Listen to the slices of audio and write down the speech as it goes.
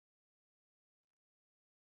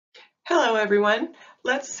Hello everyone.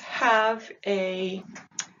 Let's have a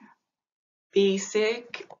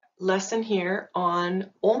basic lesson here on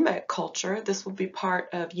Olmec culture. This will be part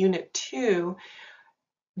of Unit 2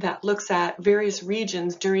 that looks at various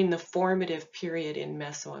regions during the formative period in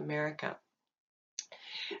Mesoamerica.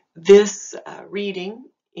 This reading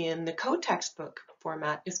in the co-textbook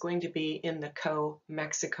format is going to be in the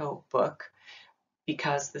co-Mexico book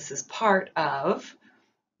because this is part of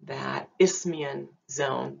that Isthmian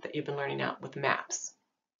zone that you've been learning out with maps.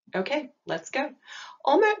 Okay, let's go.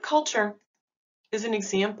 Olmec culture is an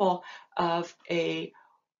example of a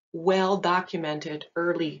well-documented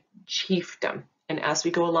early chiefdom. And as we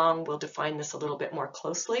go along, we'll define this a little bit more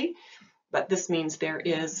closely, but this means there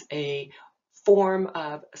is a form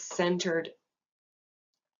of centered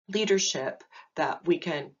leadership that we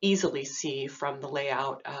can easily see from the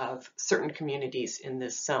layout of certain communities in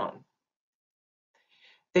this zone.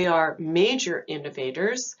 They are major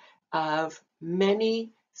innovators of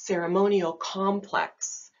many ceremonial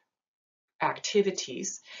complex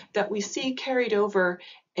activities that we see carried over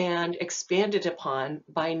and expanded upon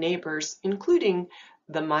by neighbors, including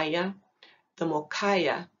the Maya, the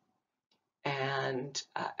Mocaya, and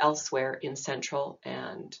elsewhere in central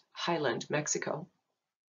and highland Mexico.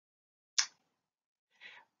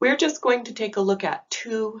 We're just going to take a look at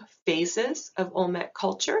two phases of Olmec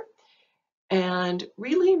culture and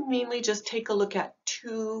really mainly just take a look at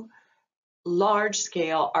two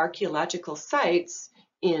large-scale archaeological sites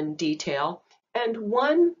in detail and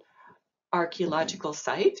one archaeological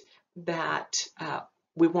site that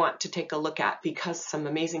we want to take a look at because some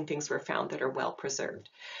amazing things were found that are well preserved.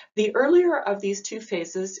 The earlier of these two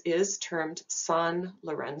phases is termed San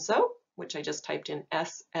Lorenzo, which I just typed in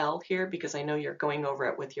SL here because I know you're going over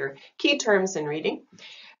it with your key terms in reading.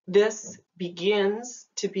 This begins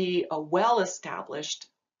to be a well-established,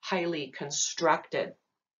 highly constructed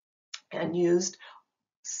and used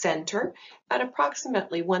center at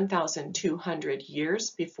approximately 1,200 years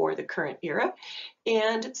before the current era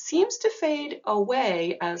and seems to fade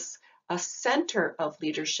away as a center of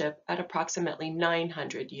leadership at approximately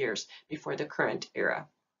 900 years before the current era.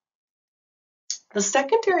 The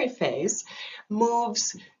secondary phase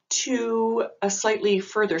moves to a slightly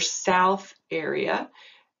further south area,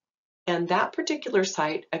 and that particular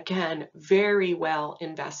site, again, very well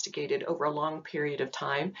investigated over a long period of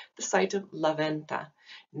time, the site of La Venta,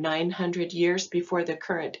 900 years before the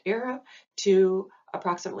current era to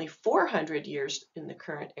approximately 400 years in the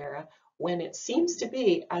current era, when it seems to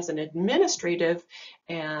be as an administrative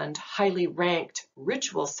and highly ranked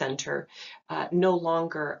ritual center, no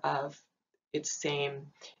longer of its same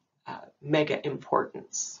mega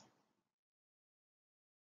importance.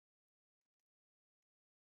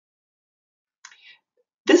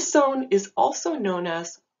 This zone is also known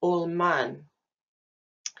as Olman,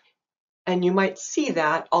 and you might see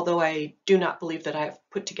that, although I do not believe that I've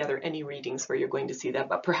put together any readings where you're going to see that,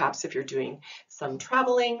 but perhaps if you're doing some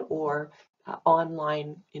traveling or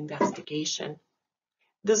online investigation.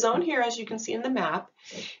 The zone here, as you can see in the map,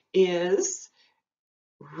 is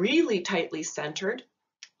really tightly centered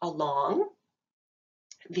along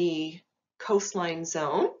the coastline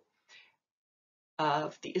zone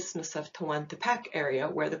of the Isthmus of Tehuantepec area,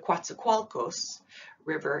 where the Coatzacoalcos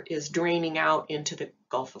River is draining out into the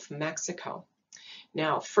Gulf of Mexico.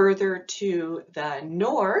 Now, further to the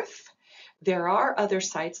north, there are other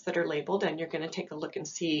sites that are labeled, and you're going to take a look and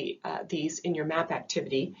see these in your map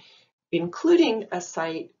activity, including a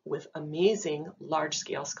site with amazing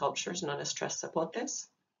large-scale sculptures known as Tres Zapotes,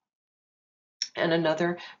 and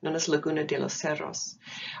another known as Laguna de los Cerros.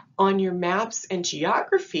 On your maps and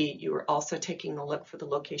geography, you are also taking a look for the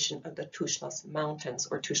location of the Tuxtlas Mountains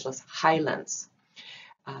or Tuxtlas Highlands.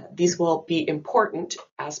 These will be important,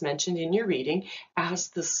 as mentioned in your reading, as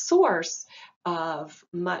the source of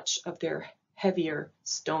much of their heavier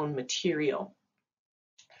stone material.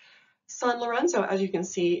 San Lorenzo, as you can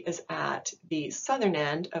see, is at the southern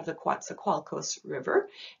end of the Coatzacoalcos River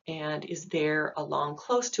and is there along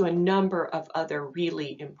close to a number of other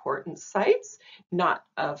really important sites, not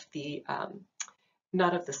of the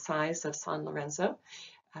size of San Lorenzo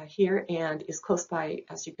here, and is close by,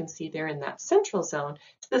 as you can see there in that central zone,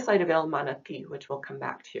 to the site of El Manatí, which we'll come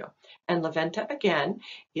back to. And La Venta, again,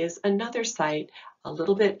 is another site a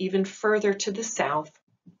little bit even further to the south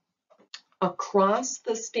across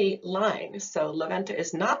the state line. So La Venta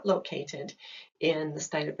is not located in the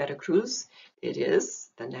state of Veracruz. It is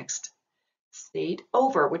the next state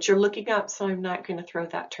over, which you're looking up, so I'm not going to throw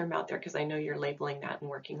that term out there because I know you're labeling that and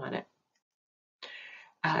working on it.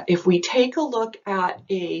 If we take a look at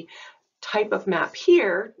a type of map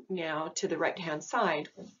here, now to the right-hand side,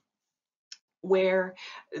 where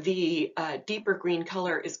the deeper green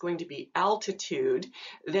color is going to be altitude,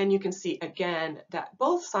 then you can see again that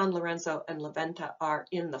both San Lorenzo and La Venta are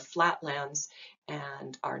in the flatlands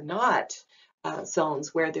and are not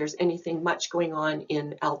zones where there's anything much going on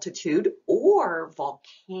in altitude or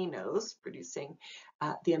volcanoes producing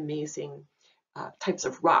the amazing types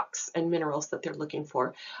of rocks and minerals that they're looking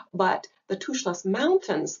for. But the Tuxtlas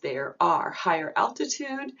Mountains there are higher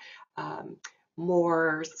altitude,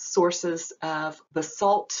 more sources of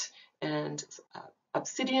basalt and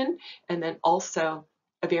obsidian, and then also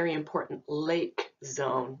a very important lake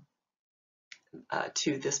zone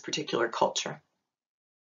to this particular culture.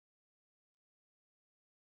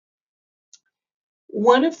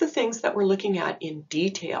 One of the things that we're looking at in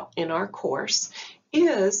detail in our course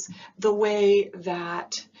is the way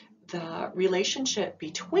that the relationship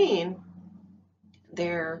between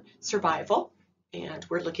their survival, and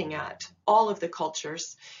we're looking at all of the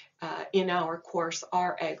cultures in our course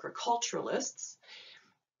are agriculturalists,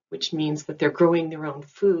 which means that they're growing their own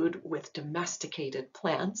food with domesticated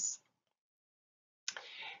plants.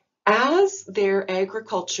 As their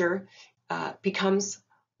agriculture becomes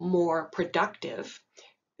more productive,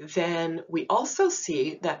 then we also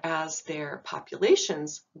see that as their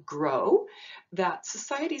populations grow, that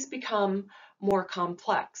societies become more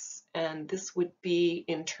complex. And this would be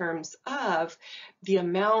in terms of the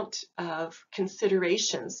amount of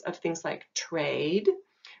considerations of things like trade,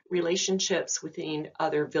 relationships within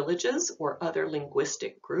other villages or other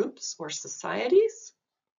linguistic groups or societies,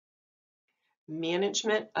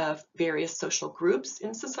 management of various social groups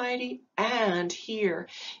in society, and here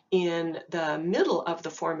in the middle of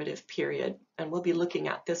the formative period, and we'll be looking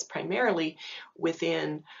at this primarily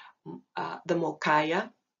within the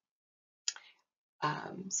Mocaya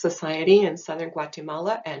society in southern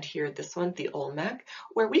Guatemala, and here this one, the Olmec,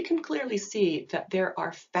 where we can clearly see that there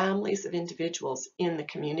are families of individuals in the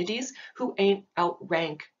communities who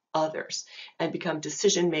outrank others and become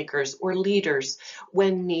decision makers or leaders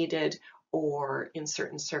when needed or in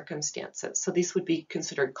certain circumstances. So these would be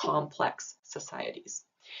considered complex societies.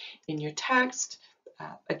 In your text,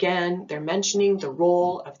 again, they're mentioning the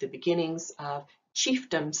role of the beginnings of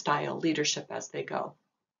chiefdom-style leadership as they go.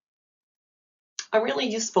 A really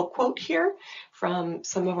useful quote here from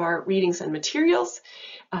some of our readings and materials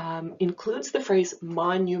includes the phrase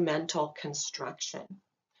monumental construction.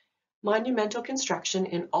 Monumental construction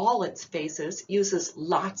in all its phases uses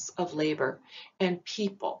lots of labor, and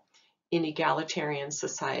people in egalitarian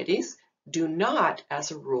societies do not,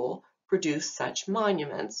 as a rule, produce such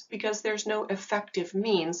monuments because there's no effective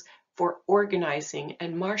means for organizing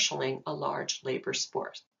and marshaling a large labor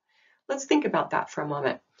force. Let's think about that for a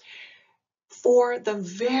moment. For the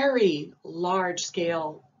very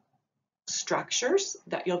large-scale structures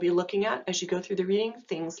that you'll be looking at as you go through the reading,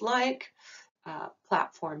 things like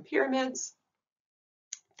platform pyramids,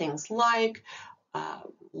 things like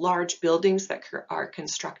large buildings that are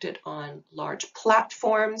constructed on large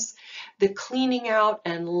platforms, the cleaning out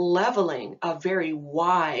and leveling of very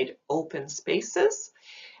wide open spaces,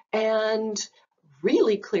 and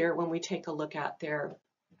really clear when we take a look at their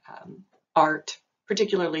art,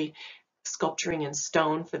 particularly sculpturing in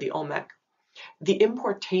stone for the Olmec, the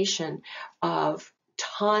importation of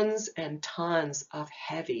tons and tons of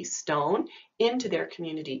heavy stone into their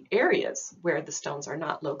community areas where the stones are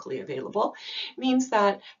not locally available means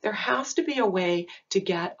that there has to be a way to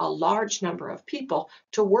get a large number of people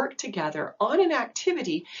to work together on an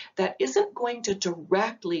activity that isn't going to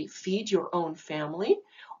directly feed your own family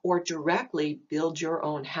or directly build your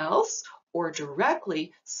own house or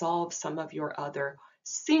directly solve some of your other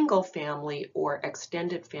single family or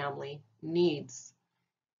extended family needs.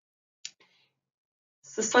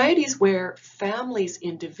 Societies where families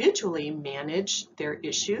individually manage their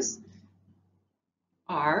issues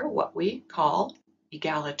are what we call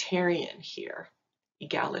egalitarian here.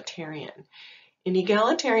 Egalitarian. In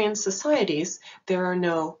egalitarian societies, there are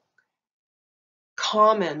no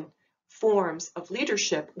common forms of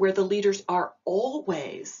leadership where the leaders are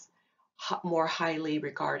always more highly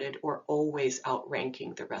regarded or always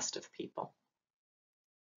outranking the rest of people.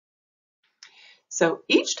 So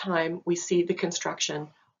each time we see the construction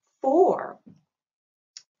for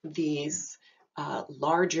these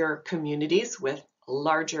larger communities with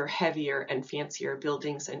larger, heavier, and fancier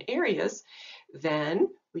buildings and areas, then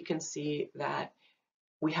we can see that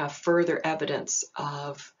we have further evidence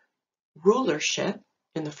of rulership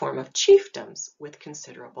in the form of chiefdoms with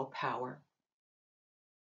considerable power.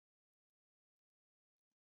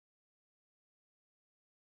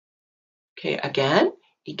 Okay, again,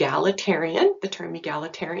 egalitarian, the term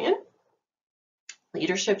egalitarian.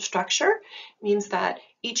 Leadership structure means that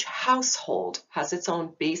Each household has its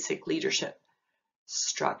own basic leadership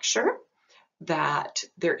structure, that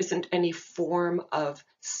there isn't any form of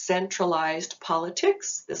centralized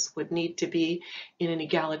politics. This would need to be in an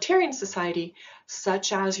egalitarian society,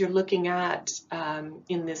 such as you're looking at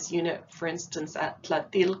in this unit, for instance, at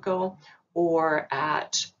Tlatilco or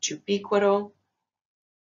at Chupiquaro,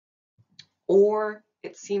 or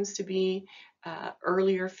it seems to be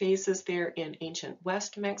earlier phases there in ancient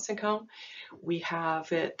West Mexico. We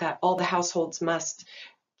have it that all the households must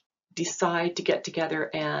decide to get together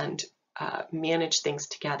and manage things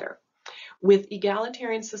together. With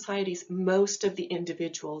egalitarian societies, most of the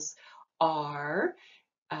individuals are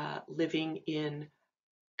living in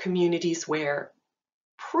communities where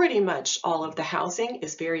pretty much all of the housing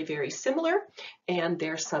is very, very similar, and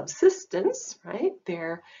their subsistence, right,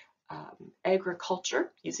 their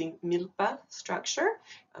agriculture using milpa structure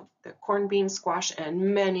of the corn, bean, squash,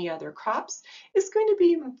 and many other crops is going to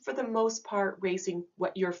be, for the most part, raising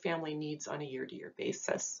what your family needs on a year-to-year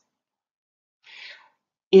basis.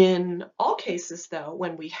 In all cases, though,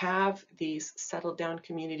 when we have these settled down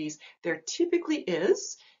communities, there typically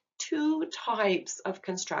is two types of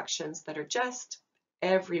constructions that are just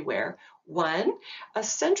everywhere. One, a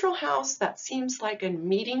central house that seems like a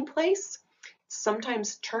meeting place,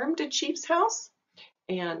 sometimes termed a chief's house,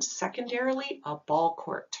 and secondarily, a ball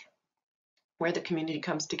court, where the community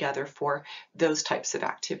comes together for those types of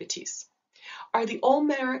activities. Are the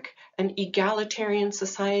Olmec an egalitarian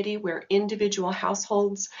society where individual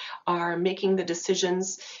households are making the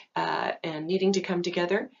decisions and needing to come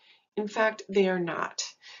together? In fact, they are not.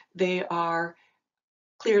 They are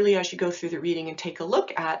clearly, as you go through the reading and take a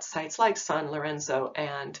look at sites like San Lorenzo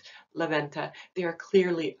and La Venta, they are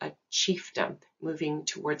clearly a chiefdom moving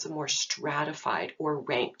towards a more stratified or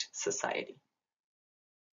ranked society.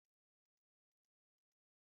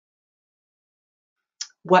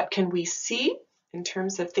 What can we see in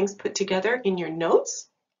terms of things put together in your notes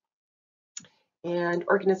and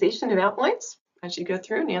organization of outlines as you go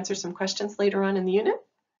through and answer some questions later on in the unit?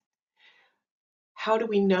 How do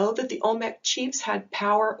we know that the Olmec chiefs had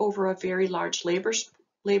power over a very large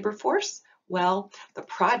labor force? Well, the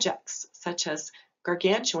projects such as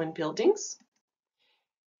gargantuan buildings,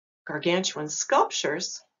 gargantuan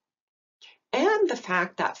sculptures, and the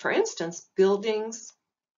fact that, for instance, buildings,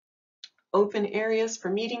 open areas for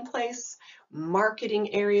meeting place,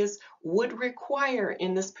 marketing areas would require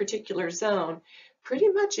in this particular zone pretty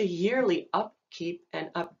much a yearly upkeep and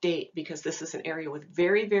update, because this is an area with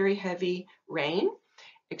very, very heavy rain,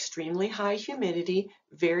 extremely high humidity,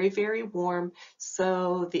 very, very warm.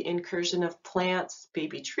 So the incursion of plants,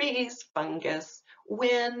 baby trees, fungus,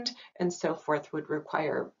 wind, and so forth would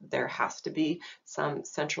require there has to be some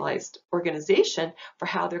centralized organization for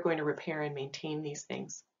how they're going to repair and maintain these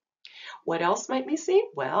things. What else might we see?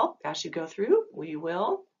 Well, as you go through, we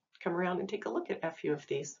will come around and take a look at a few of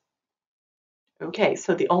these. Okay,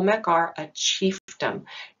 so the Olmec are a chiefdom,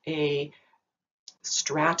 a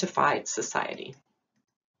stratified society.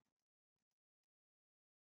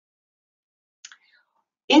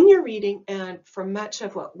 In your reading, and for much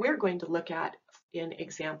of what we're going to look at in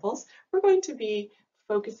examples, we're going to be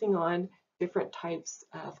focusing on different types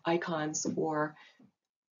of icons or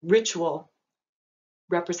ritual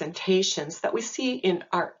representations that we see in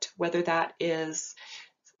art, whether that is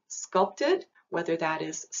sculpted, whether that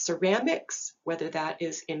is ceramics, whether that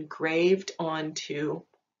is engraved onto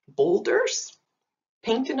boulders,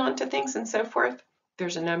 painted onto things, and so forth.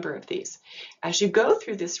 There's a number of these. As you go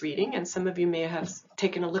through this reading, and some of you may have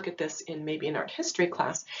taken a look at this in maybe an art history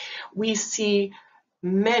class, we see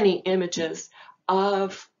many images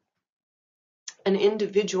of an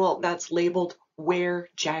individual that's labeled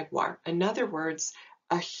were-jaguar. In other words,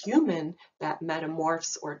 a human that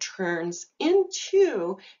metamorphs or turns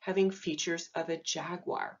into having features of a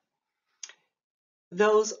jaguar.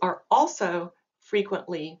 Those are also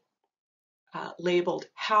frequently labeled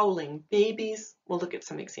howling babies. We'll look at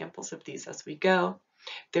some examples of these as we go.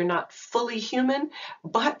 They're not fully human,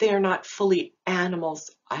 but they are not fully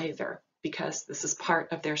animals either, because this is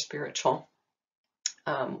part of their spiritual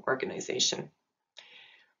organization.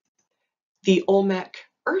 The Olmec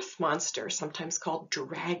earth monster, sometimes called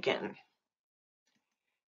dragon.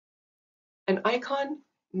 An icon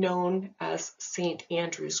known as St.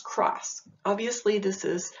 Andrew's Cross. Obviously, this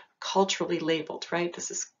is culturally labeled, right?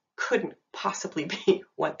 Couldn't possibly be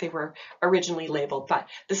what they were originally labeled, but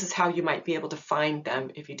this is how you might be able to find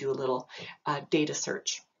them if you do a little data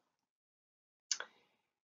search.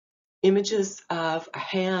 Images of a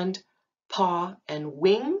hand, paw, and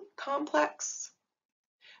wing complex.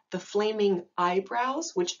 The flaming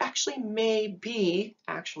eyebrows, which actually may be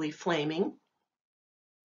actually flaming.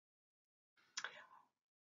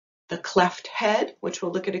 The cleft head, which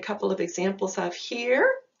we'll look at a couple of examples of here,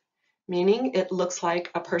 meaning it looks like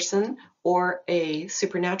a person or a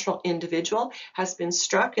supernatural individual has been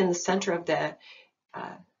struck in the center of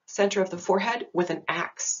the forehead with an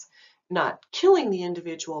axe, not killing the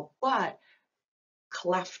individual, but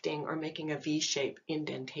clefting or making a V-shape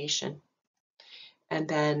indentation. And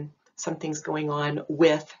then something's going on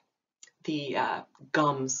with the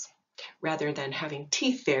gums. Rather than having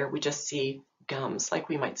teeth there, we just see gums, like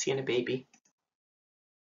we might see in a baby.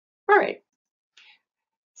 All right.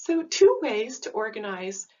 So 2 ways to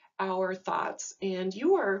organize our thoughts, and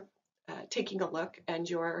you are taking a look, and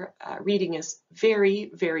your reading is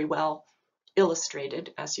very, very well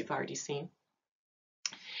illustrated, as you've already seen.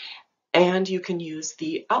 And you can use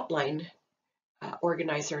the outline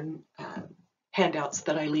organizer handouts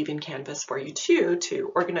that I leave in Canvas for you too,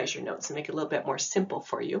 to organize your notes and make it a little bit more simple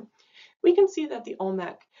for you. We can see that the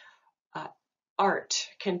Olmec art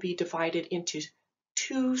can be divided into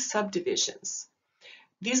 2 subdivisions.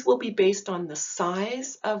 These will be based on the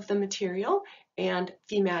size of the material and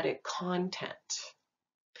thematic content.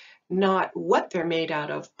 Not what they're made out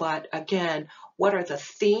of, but again, what are the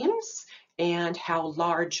themes and how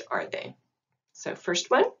large are they? So first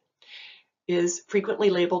one is frequently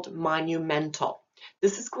labeled monumental.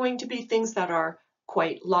 This is going to be things that are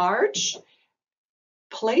quite large,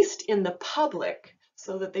 placed in the public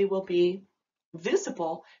so that they will be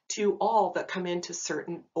visible to all that come into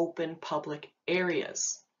certain open public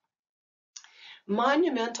areas.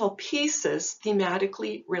 Monumental pieces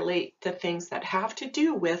thematically relate to things that have to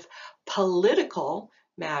do with political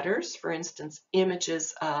matters, for instance,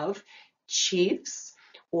 images of chiefs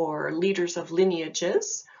or leaders of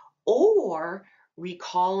lineages, or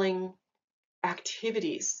recalling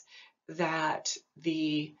activities that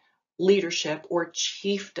the leadership or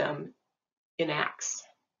chiefdom enacts.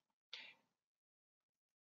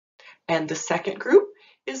 And the second group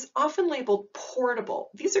is often labeled portable.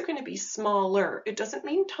 These are going to be smaller. It doesn't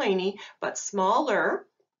mean tiny, but smaller.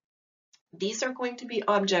 These are going to be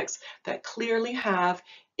objects that clearly have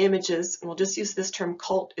images, and we'll just use this term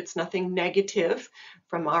cult. It's nothing negative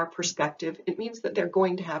from our perspective. It means that they're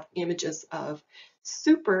going to have images of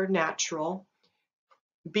supernatural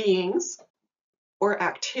beings or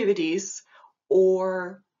activities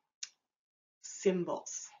or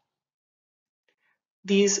symbols.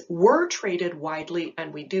 These were traded widely,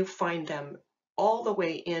 and we do find them all the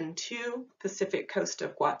way into the Pacific coast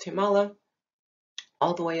of Guatemala,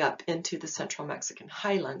 all the way up into the central Mexican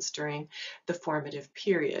highlands during the formative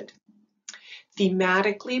period.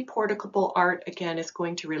 Thematically, portable art, again, is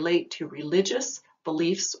going to relate to religious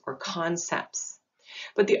beliefs or concepts.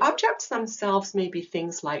 But the objects themselves may be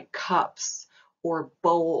things like cups or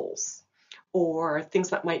bowls, or things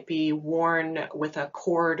that might be worn with a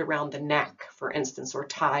cord around the neck, for instance, or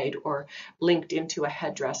tied or linked into a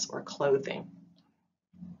headdress or clothing.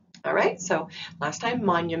 All right, so last time,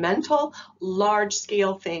 monumental,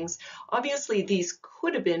 large-scale things. Obviously, these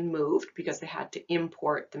could have been moved because they had to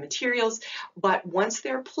import the materials, but once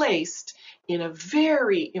they're placed in a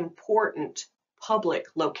very important public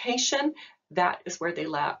location, that is where they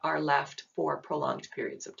are left for prolonged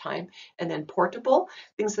periods of time. And then portable,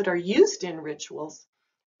 things that are used in rituals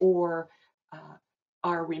or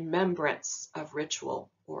are remembrance of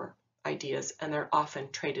ritual or ideas, and they're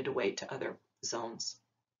often traded away to other zones.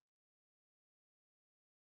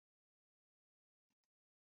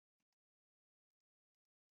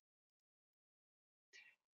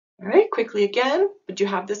 All right, quickly again, but you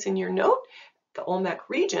have this in your note. The Olmec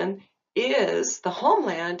region the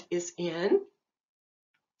homeland is in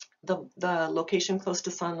the location close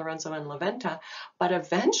to San Lorenzo and La Venta, but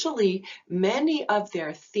eventually many of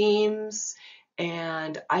their themes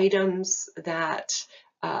and items that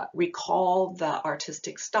recall the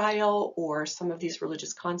artistic style or some of these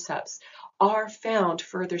religious concepts are found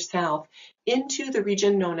further south into the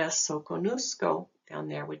region known as Soconusco down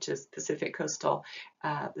there, which is Pacific coastal,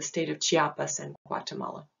 the state of Chiapas and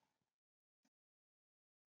Guatemala.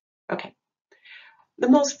 Okay. The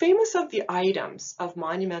most famous of the items of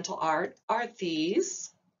monumental art are these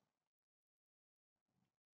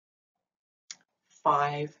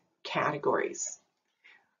 5 categories.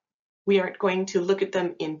 We aren't going to look at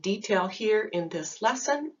them in detail here in this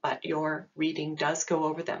lesson, but your reading does go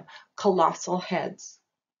over them. Colossal heads,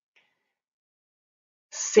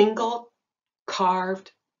 single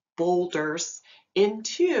carved boulders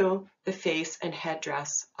into the face and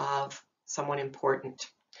headdress of someone important.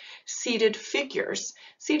 Seated figures.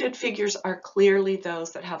 Seated figures are clearly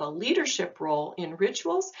those that have a leadership role in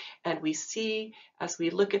rituals, and we see as we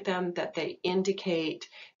look at them that they indicate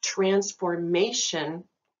transformation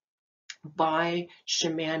by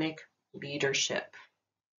shamanic leadership.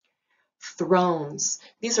 Thrones.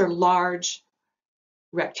 These are large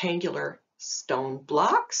rectangular stone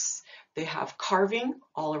blocks. They have carving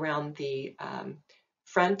all around the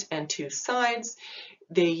front and two sides.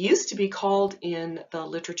 They used to be called in the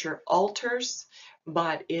literature altars,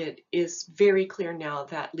 but it is very clear now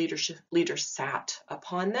that leaders sat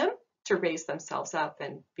upon them to raise themselves up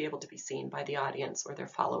and be able to be seen by the audience or their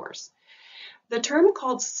followers. The term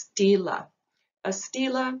called stela. A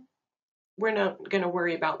stela, we're not going to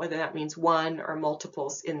worry about whether that means one or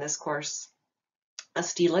multiples in this course. A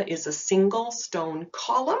stela is a single stone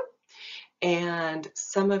column, and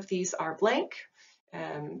some of these are blank,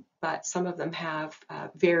 but some of them have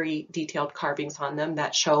very detailed carvings on them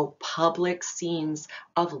that show public scenes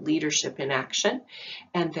of leadership in action,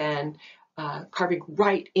 and then carving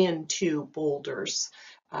right into boulders.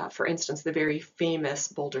 For instance, the very famous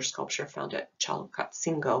boulder sculpture found at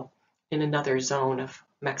Chalcatzingo in another zone of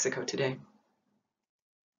Mexico today.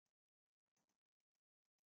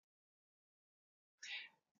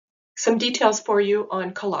 Some details for you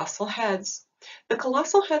on colossal heads. The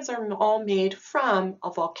colossal heads are all made from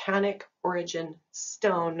a volcanic origin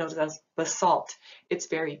stone known as basalt. It's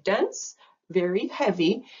very dense, very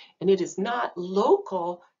heavy, and it is not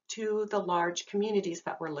local to the large communities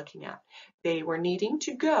that we're looking at. They were needing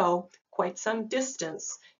to go quite some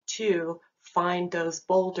distance to find those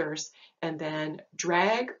boulders and then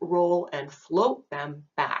drag, roll, and float them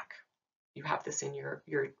back. You have this in your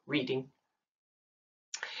reading.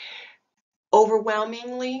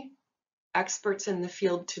 Overwhelmingly, experts in the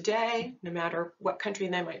field today, no matter what country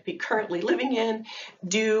they might be currently living in,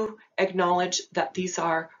 do acknowledge that these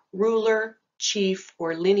are ruler, chief,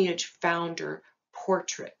 or lineage founder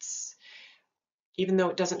portraits, even though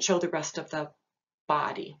it doesn't show the rest of the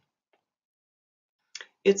body.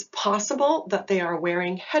 It's possible that they are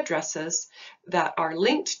wearing headdresses that are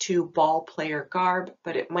linked to ball player garb,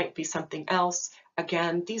 but it might be something else.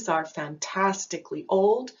 Again, these are fantastically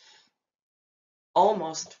old,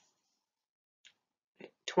 almost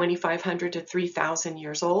 2,500 to 3,000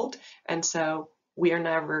 years old, and so we are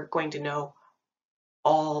never going to know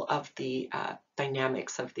all of the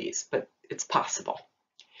dynamics of these, but it's possible.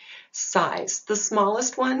 Size. The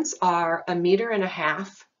smallest ones are 1.5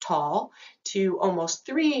 meters tall to almost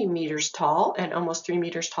 3 meters tall, and almost 3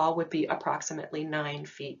 meters tall would be approximately 9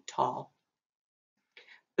 feet tall.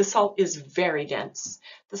 Basalt is very dense.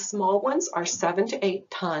 The small ones are 7 to 8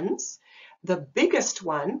 tons. The biggest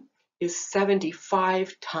one is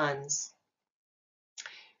 75 tons.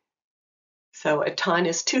 So a ton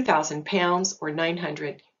is 2,000 pounds or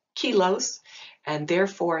 900 kilos, and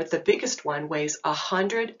therefore the biggest one weighs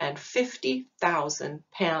 150,000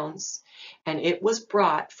 pounds. And it was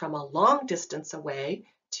brought from a long distance away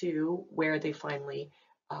to where they finally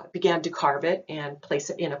began to carve it and place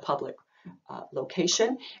it in a public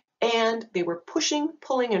location. And they were pushing,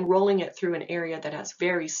 pulling, and rolling it through an area that has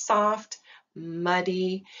very soft,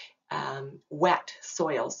 muddy, wet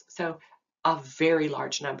soils. So a very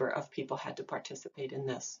large number of people had to participate in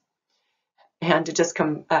this. And to just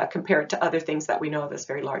compare it to other things that we know of as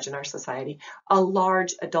very large in our society, a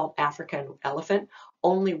large adult African elephant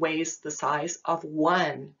only weighs the size of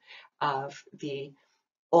one of the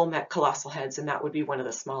Olmec colossal heads, and that would be one of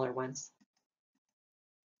the smaller ones.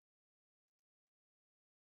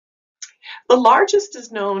 The largest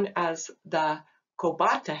is known as the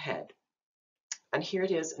Kobata head. And here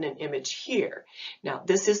it is in an image here. Now,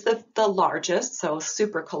 this is the largest, so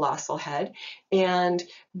super colossal head. And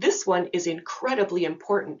this one is incredibly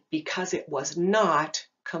important because it was not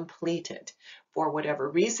completed. For whatever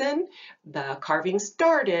reason, the carving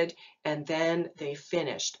started and then they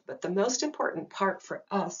finished. But the most important part for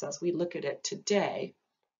us as we look at it today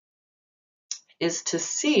is to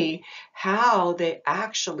see how they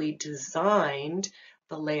actually designed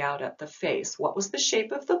the layout at the face. What was the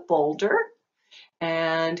shape of the boulder?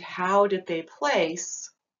 And how did they place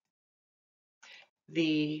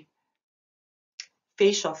the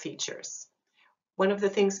facial features? One of the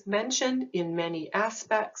things mentioned in many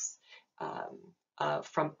aspects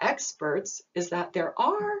from experts is that there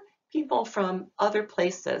are people from other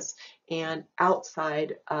places and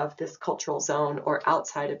outside of this cultural zone or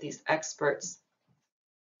outside of these experts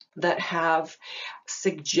that have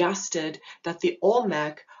suggested that the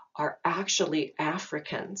Olmec are actually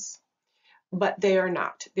Africans. But they are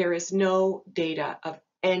not. There is no data of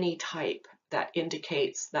any type that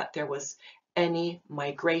indicates that there was any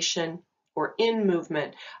migration or in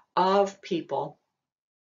movement of people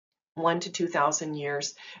 1,000 to 2,000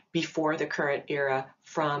 years before the current era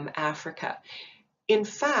from Africa. In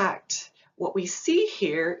fact, what we see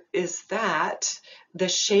here is that the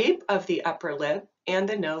shape of the upper lip and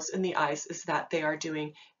the nose and the eyes is that they are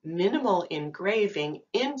doing minimal engraving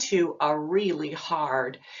into a really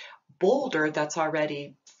hard boulder that's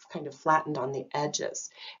already kind of flattened on the edges.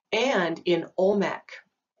 And in Olmec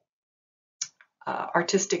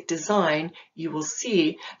artistic design, you will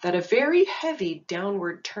see that a very heavy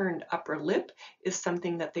downward turned upper lip is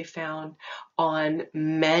something that they found on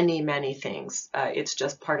many, many things. It's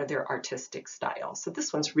just part of their artistic style. So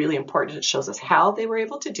this one's really important. It shows us how they were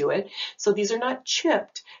able to do it. So these are not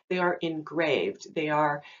chipped, they are engraved. They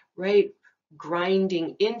are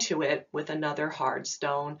grinding into it with another hard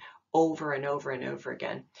stone over and over and over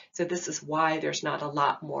again. So this is why there's not a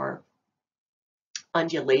lot more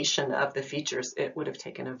undulation of the features. It would have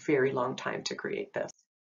taken a very long time to create this.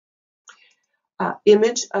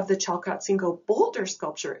 Image of the Chalcatzingo boulder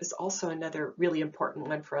sculpture is also another really important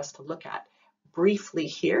one for us to look at. Briefly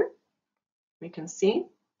here, we can see,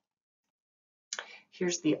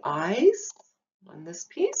 here's the eyes on this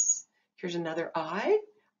piece. Here's another eye,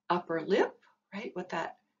 upper lip, right, with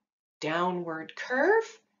that downward curve,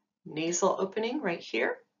 nasal opening right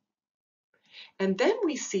here. And then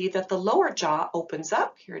we see that the lower jaw opens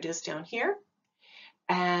up. Here it is down here.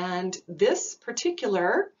 And this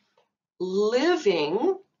particular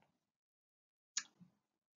living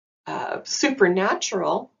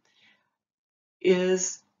supernatural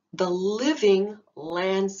is the living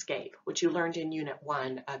landscape, which you learned in Unit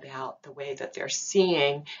 1 about the way that they're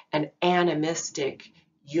seeing an animistic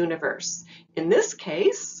universe. In this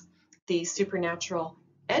case, the supernatural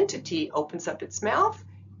entity opens up its mouth,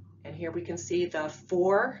 and here we can see the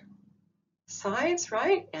 4 sides,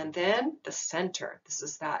 right? And then the center. This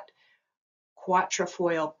is that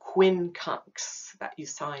quatrefoil quincunx that you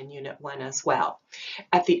saw in Unit 1 as well.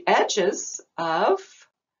 At the edges of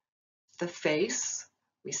the face,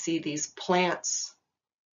 we see these plants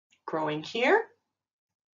growing here.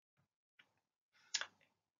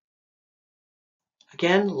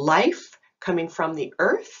 Again, life coming from the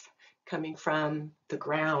earth, coming from the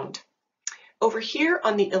ground. Over here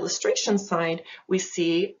on the illustration side, we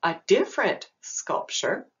see a different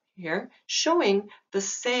sculpture here showing the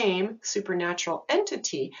same supernatural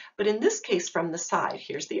entity, but in this case from the side.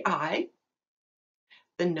 Here's the eye,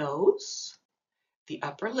 the nose, the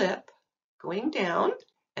upper lip going down,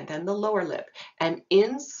 and then the lower lip. And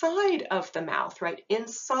inside of the mouth, right,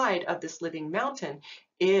 inside of this living mountain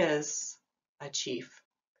is a chief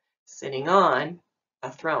sitting on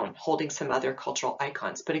a throne holding some other cultural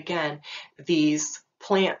icons. But again, these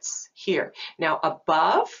plants here. Now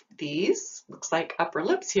above these, looks like upper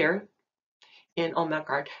lips here in Olmec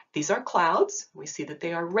art, these are clouds. We see that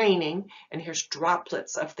they are raining, and here's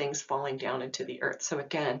droplets of things falling down into the earth. So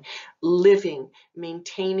again, living,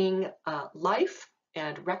 maintaining life,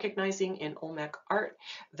 and recognizing in Olmec art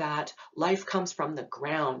that life comes from the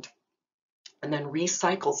ground and then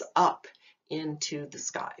recycles up into the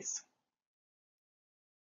skies.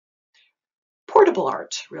 Portable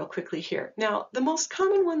art, real quickly here. Now, the most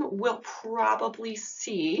common one that we'll probably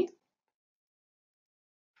see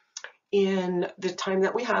in the time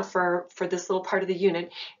that we have for this little part of the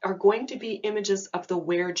unit are going to be images of the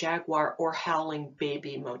were-jaguar or howling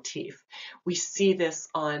baby motif. We see this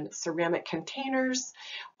on ceramic containers,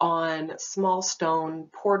 on small stone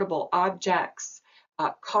portable objects,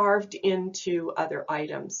 carved into other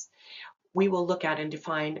items. We will look at and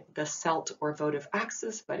define the Celt or votive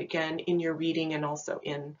axis, but again, in your reading and also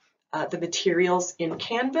in the materials in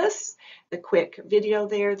Canvas, the quick video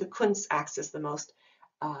there, the Kunst axis, the most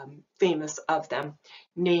famous of them,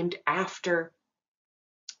 named after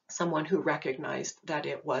someone who recognized that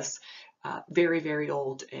it was very, very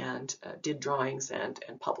old and did drawings and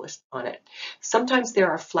published on it. Sometimes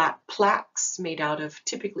there are flat plaques made out of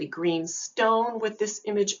typically green stone with this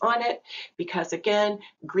image on it, because again,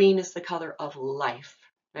 green is the color of life,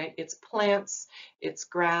 right? It's plants, it's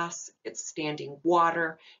grass, it's standing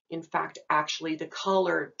water. In fact, actually the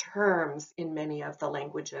color terms in many of the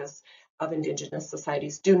languages of indigenous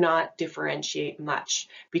societies do not differentiate much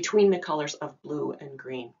between the colors of blue and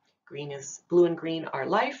green. Blue and green are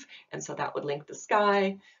life, and so that would link the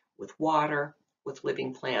sky with water, with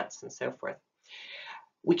living plants, and so forth.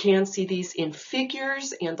 We can see these in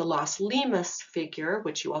figures, and the Las Limas figure,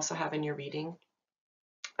 which you also have in your reading,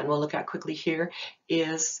 and we'll look at quickly here,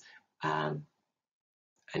 is a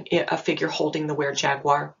figure holding the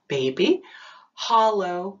were-jaguar baby.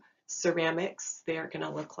 Hollow ceramics, they're going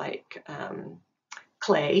to look like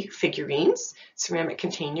clay figurines, ceramic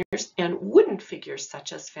containers, and wooden figures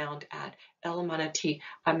such as found at El Manatee.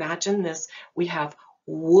 Imagine this, we have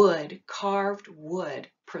wood, carved wood,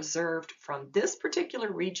 preserved from this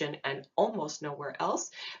particular region and almost nowhere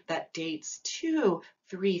else, that dates to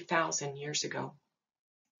 3,000 years ago.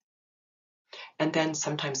 And then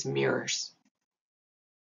sometimes mirrors.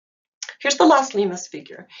 Here's the Las Limas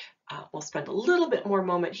figure. We'll spend a little bit more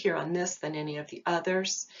moment here on this than any of the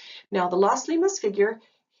others. Now the Las Limas figure,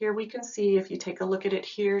 here we can see, if you take a look at it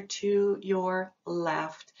here to your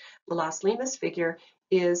left, the Las Limas figure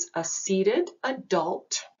is a seated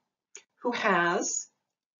adult who has,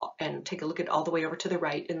 and take a look at all the way over to the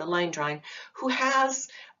right in the line drawing, who has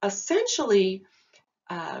essentially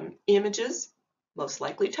images, most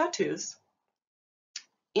likely tattoos,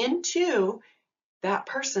 into that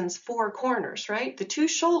person's four corners, right? The two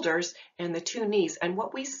shoulders and the two knees. And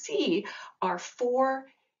what we see are four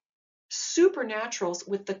supernaturals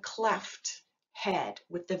with the cleft head,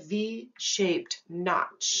 with the V-shaped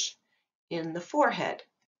notch in the forehead.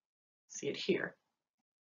 See it here.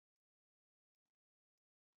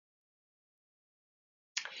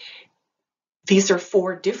 These are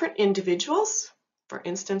four different individuals. For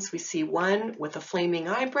instance, we see one with a flaming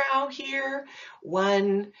eyebrow here,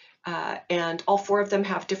 one, and all four of them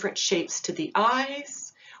have different shapes to the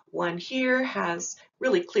eyes. One here has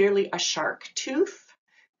really clearly a shark tooth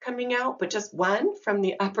coming out, but just one from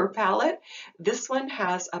the upper palate. This one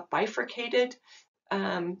has a bifurcated,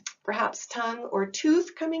 perhaps tongue or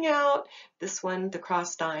tooth coming out. This one, the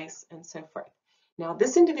crossed eyes, and so forth. Now,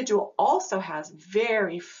 this individual also has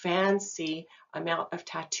very fancy amount of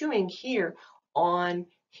tattooing here on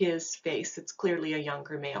his face. It's clearly a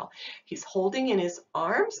younger male. He's holding in his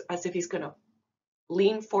arms as if he's going to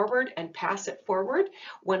lean forward and pass it forward,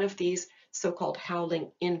 one of these so-called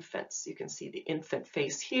howling infants. You can see the infant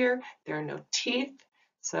face here. There are no teeth,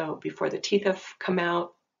 so before the teeth have come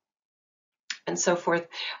out, and so forth.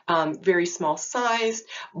 Very small size,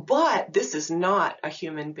 but this is not a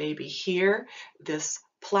human baby here. This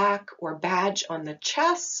plaque or badge on the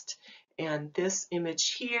chest and this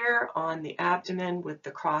image here on the abdomen with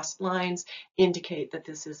the crossed lines indicate that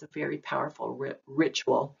this is a very powerful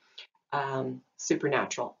ritual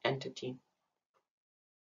supernatural entity.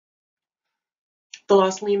 The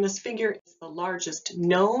Las Limas figure is the largest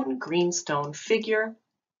known greenstone figure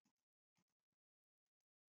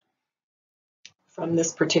from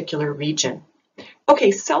this particular region.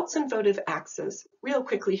 Okay, celts and votive axes. Real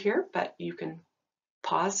quickly here, but you can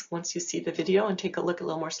pause once you see the video and take a look a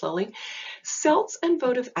little more slowly. Celts and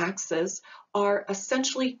votive axes are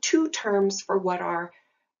essentially two terms for what are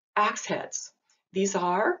axe heads. These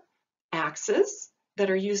are axes that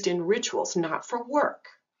are used in rituals, not for work.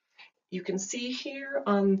 You can see here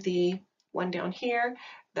on the one down here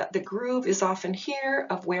that the groove is often here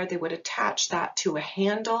of where they would attach that to a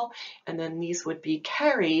handle, and then these would be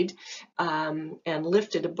carried and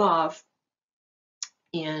lifted above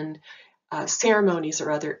in ceremonies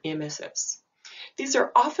or other images. These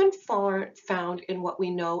are often found in what we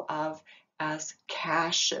know of as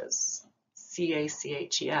caches,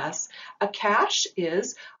 C-A-C-H-E-S. A cache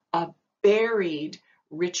is a buried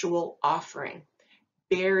ritual offering,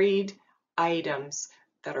 buried items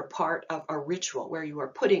that are part of a ritual where you are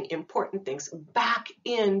putting important things back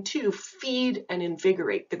in to feed and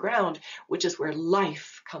invigorate the ground, which is where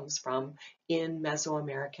life comes from in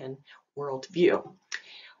Mesoamerican worldview.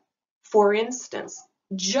 For instance,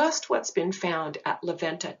 just what's been found at La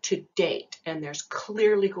Venta to date, and there's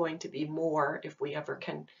clearly going to be more if we ever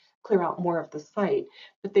can clear out more of the site,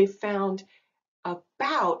 but they found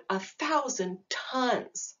about 1,000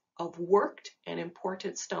 tons of worked and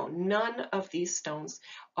imported stone. None of these stones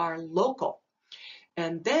are local.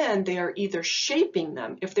 And then they are either shaping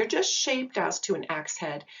them. If they're just shaped as to an axe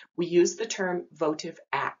head, we use the term votive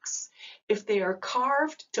axe. If they are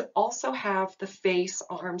carved to also have the face,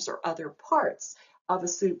 arms, or other parts of a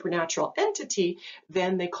supernatural entity,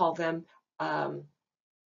 then they call them,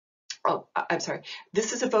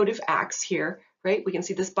 this is a votive axe here, right? We can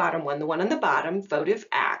see this bottom one, the one on the bottom, votive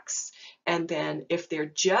axe. And then if they're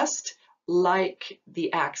just like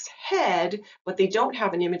the axe head, but they don't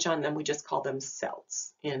have an image on them, we just call them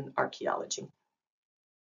celts in archaeology.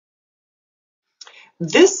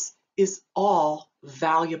 This is all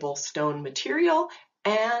valuable stone material,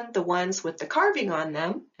 and the ones with the carving on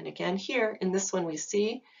them, and again here in this one we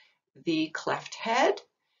see the cleft head,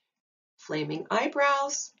 flaming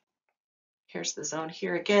eyebrows. Here's the zone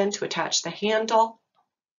here again to attach the handle.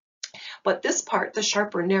 But this part, the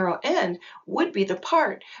sharp or narrow end, would be the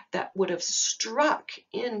part that would have struck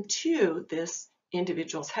into this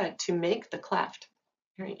individual's head to make the cleft.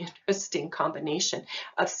 Very interesting combination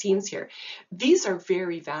of scenes here. These are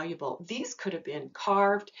very valuable. These could have been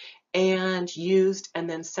carved and used and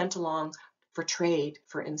then sent along for trade,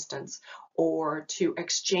 for instance, or to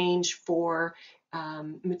exchange for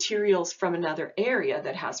materials from another area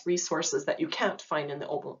that has resources that you can't find in the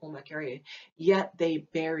Olmec area, yet they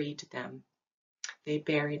buried them. They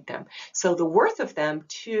buried them. So the worth of them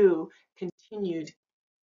to continued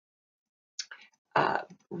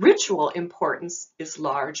ritual importance is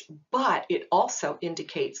large, but it also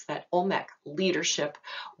indicates that Olmec leadership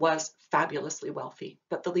was fabulously wealthy,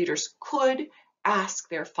 that the leaders could ask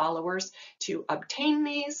their followers to obtain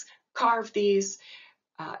these, carve these,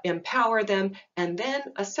 empower them, and then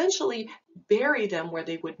essentially bury them where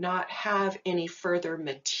they would not have any further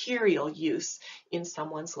material use in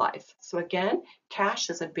someone's life. So again, cash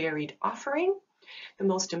is a buried offering. The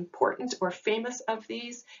most important or famous of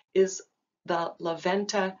these is the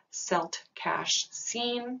Laventa Celt cache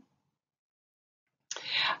scene.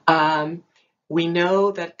 We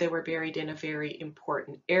know that they were buried in a very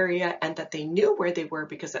important area and that they knew where they were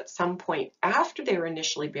because at some point after they were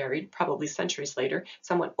initially buried, probably centuries later,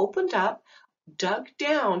 someone opened up, dug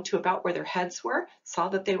down to about where their heads were, saw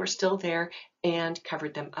that they were still there, and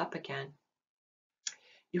covered them up again.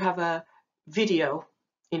 You have a video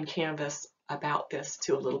in Canvas about this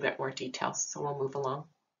to a little bit more detail, so we'll move along.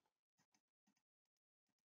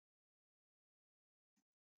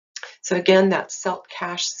 So again, that Celt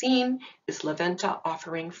cache scene is Laventa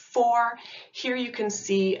offering 4. Here you can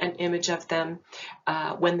see an image of them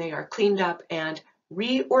when they are cleaned up and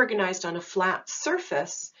reorganized on a flat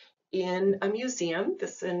surface in a museum.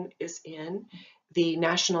 This is in the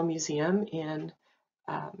National Museum in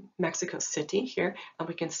Mexico City here, and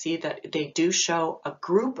we can see that they do show a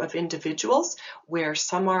group of individuals where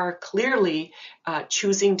some are clearly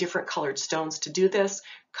choosing different colored stones to do this,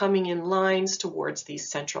 coming in lines towards these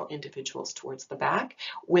central individuals towards the back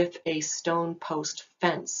with a stone post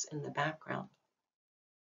fence in the background.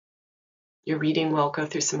 Your reading will go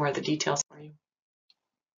through some more of the details for you.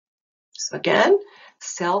 So again,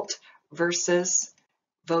 Celt versus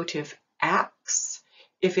votive axe.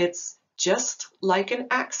 If it's just like an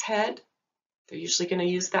axe head, they're usually going to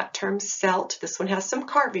use that term Celt. This one has some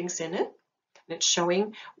carvings in it, and it's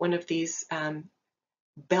showing one of these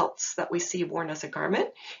belts that we see worn as a garment.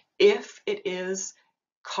 If it is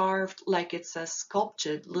carved like it's a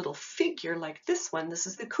sculptured little figure like this one, this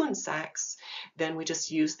is the Kunz axe, then we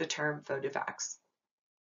just use the term votive axe.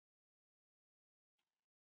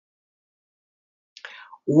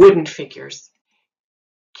 Wooden figures.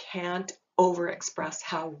 Can't overexpress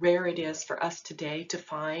how rare it is for us today to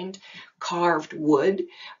find carved wood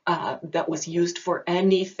that was used for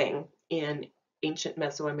anything in ancient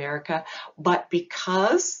Mesoamerica, but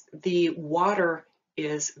because the water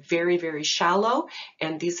is very, very shallow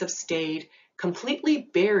and these have stayed completely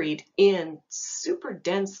buried in super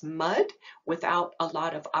dense mud without a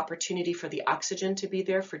lot of opportunity for the oxygen to be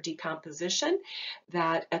there for decomposition,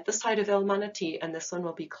 that at the site of El Manatí, and this one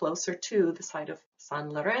will be closer to the site of San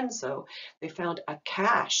Lorenzo, they found a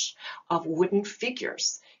cache of wooden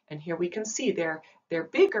figures. And here we can see they're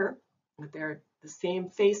bigger, they're the same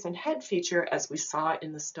face and head feature as we saw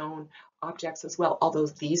in the stone objects as well, although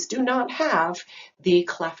these do not have the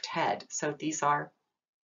cleft head. So these are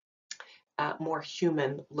more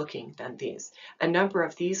human looking than these. A number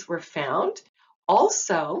of these were found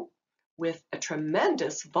also with a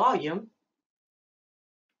tremendous volume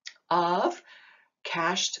of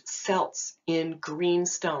cached celts in green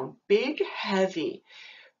stone, big, heavy,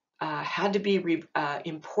 had to be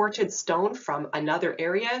imported stone from another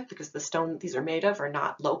area because the stone these are made of are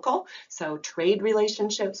not local. So trade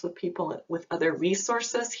relationships with people with other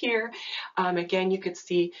resources here. Again, you could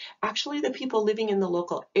see actually the people living in the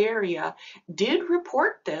local area did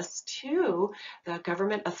report this to the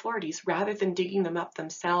government authorities rather than digging them up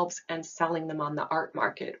themselves and selling them on the art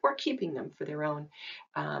market or keeping them for their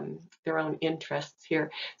own interests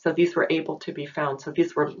here. So these were able to be found. So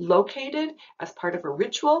these were located as part of a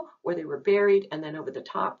ritual where they were buried, and then over the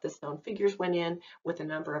top the stone figures went in with a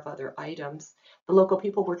number of other items. The local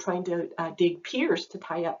people were trying to dig piers to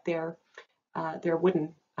tie up their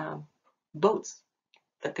wooden boats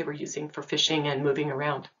that they were using for fishing and moving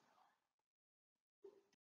around.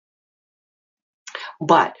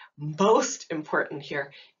 But most important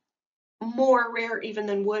here, more rare even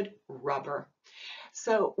than wood, rubber.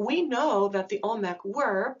 So we know that the Olmec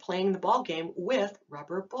were playing the ball game with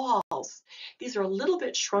rubber balls. These are a little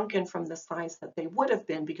bit shrunken from the size that they would have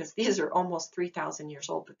been because these are almost 3,000 years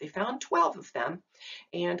old, but they found 12 of them.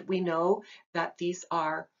 And we know that these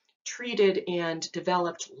are treated and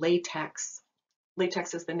developed latex.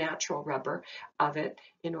 Latex is the natural rubber of it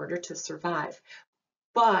in order to survive.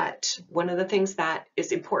 But one of the things that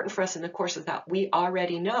is important for us in the course is that we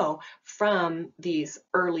already know from these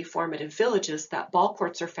early formative villages that ball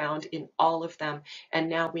courts are found in all of them. And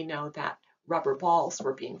now we know that rubber balls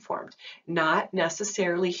were being formed. Not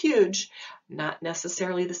necessarily huge, not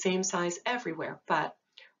necessarily the same size everywhere, but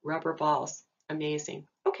rubber balls. Amazing.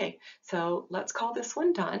 Okay, so let's call this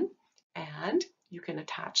one done. And you can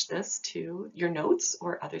attach this to your notes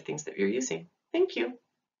or other things that you're using. Thank you.